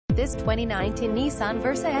This 2019 Nissan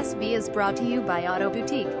Versa SV is brought to you by Auto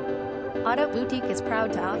Boutique. Auto Boutique is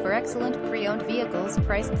proud to offer excellent pre-owned vehicles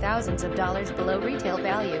priced thousands of dollars below retail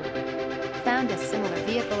value. Found a similar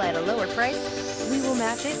vehicle at a lower price? We will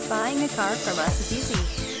match it. Buying a car from us is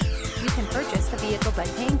easy. You can purchase the vehicle by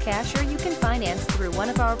paying cash, or you can finance through one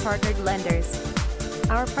of our partnered lenders.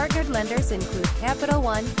 Our partnered lenders include Capital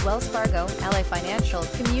One, Wells Fargo, Ally Financial,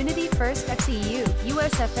 Community First FCU,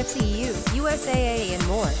 USF FCU, USAA, and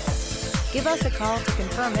more. Give us a call to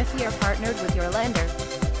confirm if we are partnered with your lender.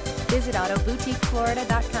 Visit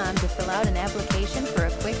AutoBoutiqueFlorida.com to fill out an application for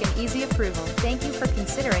a quick and easy approval. Thank you for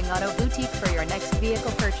considering Auto Boutique for your next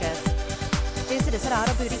vehicle purchase. Visit us at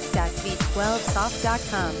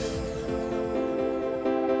autoboutique.v12soft.com.